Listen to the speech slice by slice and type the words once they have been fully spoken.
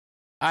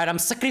Alright, I'm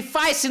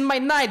sacrificing my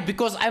knight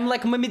because I'm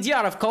like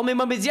Mamidyarov. Call me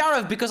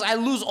Mamidyarov because I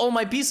lose all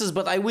my pieces,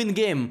 but I win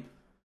game.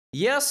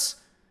 Yes?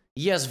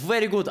 Yes,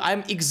 very good.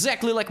 I'm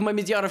exactly like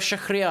Mamidyarov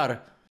Shahryar.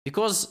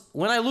 Because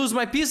when I lose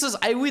my pieces,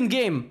 I win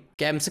game.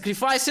 Okay, I'm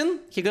sacrificing.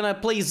 He gonna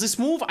play this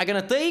move. I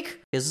gonna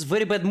take. This is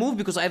very bad move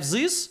because I have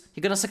this.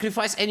 He gonna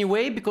sacrifice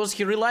anyway because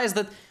he realized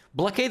that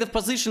blockade of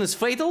position is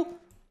fatal.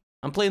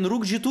 I'm playing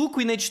Rook G2,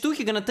 Queen H2.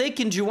 He gonna take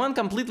King G1,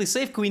 completely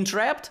safe. Queen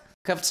trapped.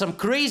 Have some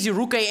crazy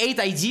Rook A8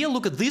 idea.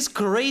 Look at this.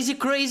 Crazy,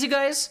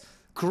 guys.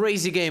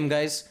 Crazy game,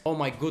 guys. Oh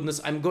my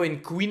goodness. I'm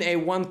going Queen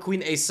A1,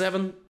 Queen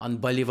A7.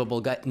 Unbelievable,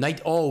 guy.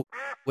 Knight. Oh,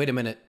 wait a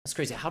minute. That's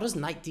crazy. How does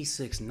Knight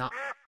D6 not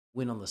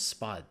win on the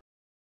spot?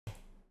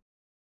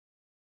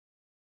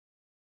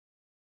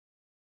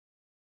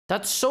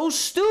 That's so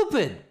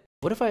stupid.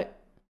 What if I...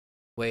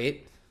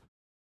 Wait.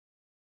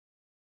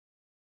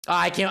 Oh,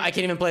 I can't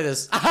even play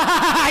this.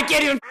 I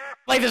can't even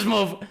play this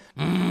move.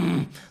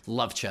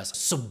 Love chess.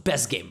 So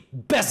best game.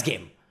 Best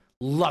game.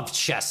 Love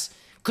chess.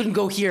 Couldn't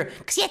go here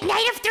because he had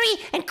Knight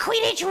F3 and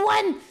Queen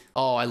H1.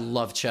 Oh, I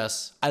love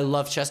chess. I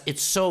love chess.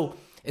 It's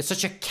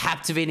such a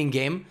captivating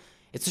game.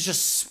 It's such a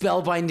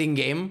spellbinding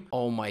game.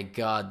 Oh my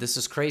god, this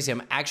is crazy.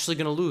 I'm actually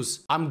gonna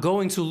lose. I'm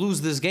going to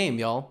lose this game,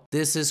 y'all.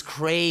 This is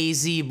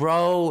crazy,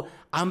 bro.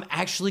 I'm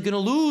actually gonna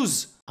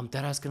lose. I'm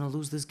deadass gonna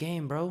lose this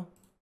game, bro.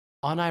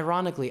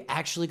 Unironically,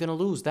 actually gonna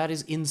lose. That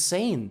is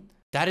insane.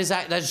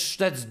 That's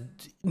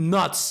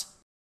nuts.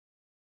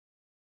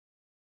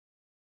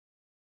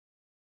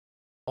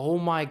 Oh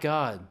my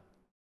god.